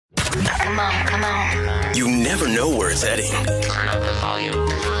Come on, come on. You never know where it's heading. Turn up the volume.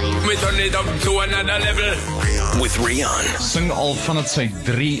 We turn it up to another level. With Rian. Sing al vanaf sy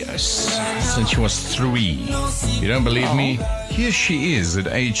 3 is, since she was 3. You don't believe me? Here she is at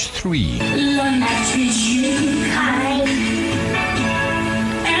age 3. Learn to treat you kind,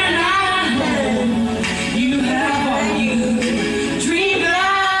 and I heard you have on you dream life,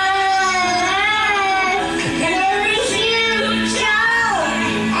 and every future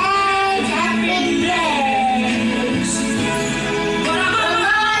and happy days. But I'm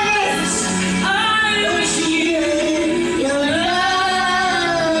honest, I wish you your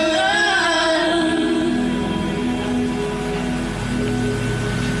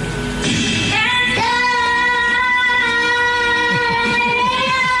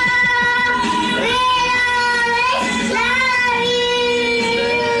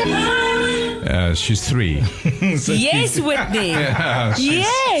She's 3. So Yes, Whitney. yeah,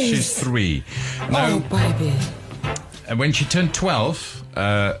 Yes. She's 3. Now, Oh, baby. when she turned 12,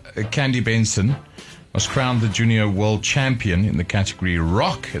 Candy Benson was crowned the junior world champion in the category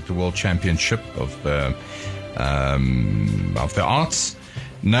rock at the World Championship of the arts.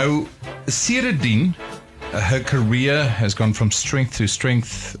 Now, Siradine, her career has gone from strength to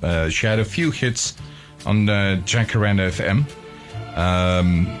strength. She had a few hits on Jacaranda FM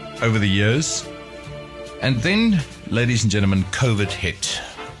over the years. And then, ladies and gentlemen, COVID hit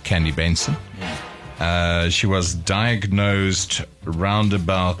Candy Benson. She was diagnosed around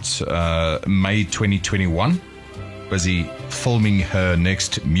about May 2021, busy filming her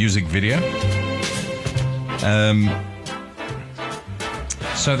next music video.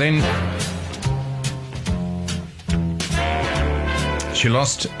 So then she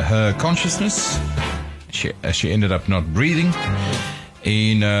lost her consciousness. She ended up not breathing.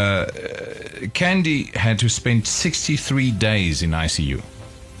 Candy had to spend 63 days in ICU.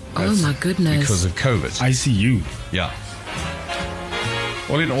 Oh, my goodness. Because of COVID. ICU. Yeah.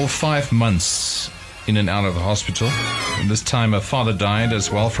 All in all, 5 months in and out of the hospital. And this time her father died as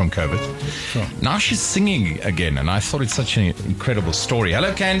well from COVID. Sure. Now she's singing again, and I thought it's such an incredible story.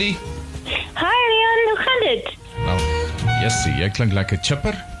 Hello, Candy. Hi Rian, hoe gaan dit? Nou, Jessie, jy klink like 'n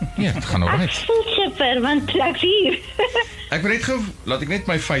chipper. Ja, het gaan Ek alright. voel chipper, want ek's hier. Ek weet net gou, laat ek net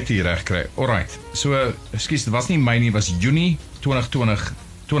my feite hier reg kry. Alright. So, ekskuus, dit was nie Mei nie, dit was Junie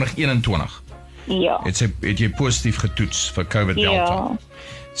 2021. Ja. Het jy positief getoets vir COVID Delta? Ja.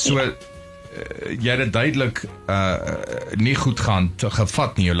 So jy het dit duidelik nie goed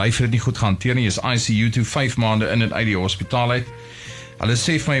gevat nie. Jou lyf het dit nie goed gehanteer nie. Jy is ICU toe 5 maande in en uit die hospitaal uit. Hulle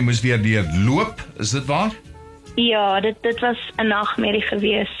sê vir my jy moes weer deur loop. Is dit waar? Ja, dit was 'n nagmerrie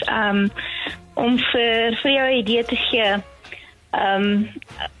geweest. Om vir jou 'n idee te gee,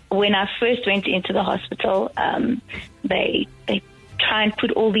 when I first went into the hospital, they try and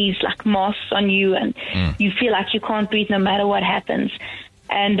put all these like masks on you, and you feel like you can't breathe no matter what happens.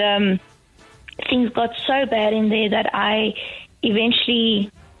 And things got so bad in there that I eventually,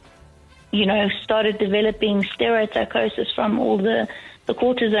 started developing steroid psychosis from all the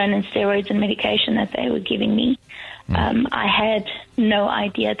cortisone and steroids and medication that they were giving me. I had no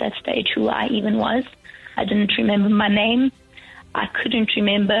idea at that stage who I even was. I didn't remember my name. I couldn't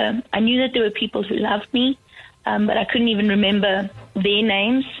remember. I knew that there were people who loved me, but I couldn't even remember their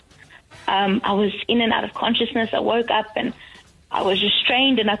names. I was in and out of consciousness. I woke up and I was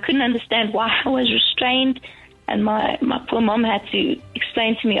restrained, and I couldn't understand why I was restrained. And my poor mom had to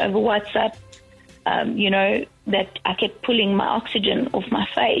explain to me over WhatsApp, that I kept pulling my oxygen off my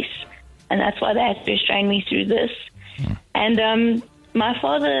face, and that's why they had to restrain me through this. And my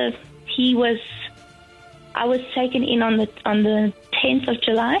father, I was taken in on the 10th of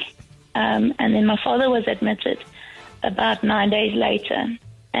July, and then my father was admitted about 9 days later,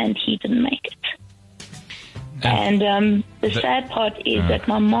 and he didn't make it. And the sad part is that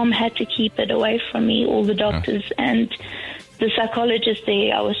my mom had to keep it away from me, all the doctors and the psychologists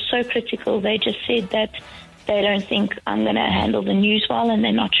there. I was so critical. They just said that they don't think I'm going to handle the news well, and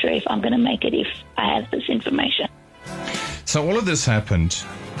they're not sure if I'm going to make it if I have this information. So all of this happened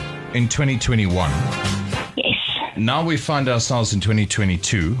in 2021. Yes. Now we find ourselves in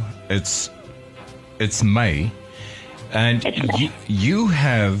 2022. It's May, and It's May. You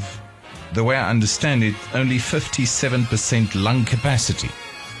have, the way I understand it, only 57% lung capacity.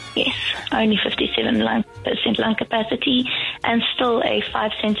 Yes, only 57% lung capacity, and still a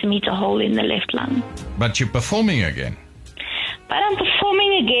 5 centimeter hole in the left lung. But you're performing again. But I'm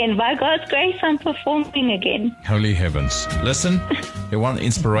performing again. again. By God's grace, I'm performing again. Holy heavens. Listen, you're one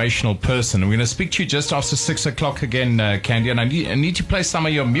inspirational person. I'm going to speak to you just after 6 o'clock again, Candy, and I need to play some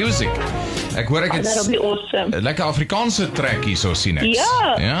of your music. Ek hoor ek That'll be awesome. lekker Afrikaanse track hier so sien ek.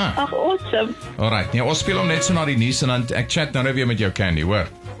 Ja. Ag, awesome. Alright, nee, ons speel hom net so na die nuus en dan ek chat nou weer met jou, Candy, hoor.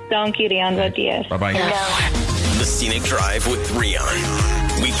 Dankie, Rian, waardeer. Bye-bye. The Scenic Drive with Rian.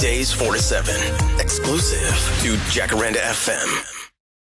 Weekdays 4 to 7. Exclusive to Jacaranda FM.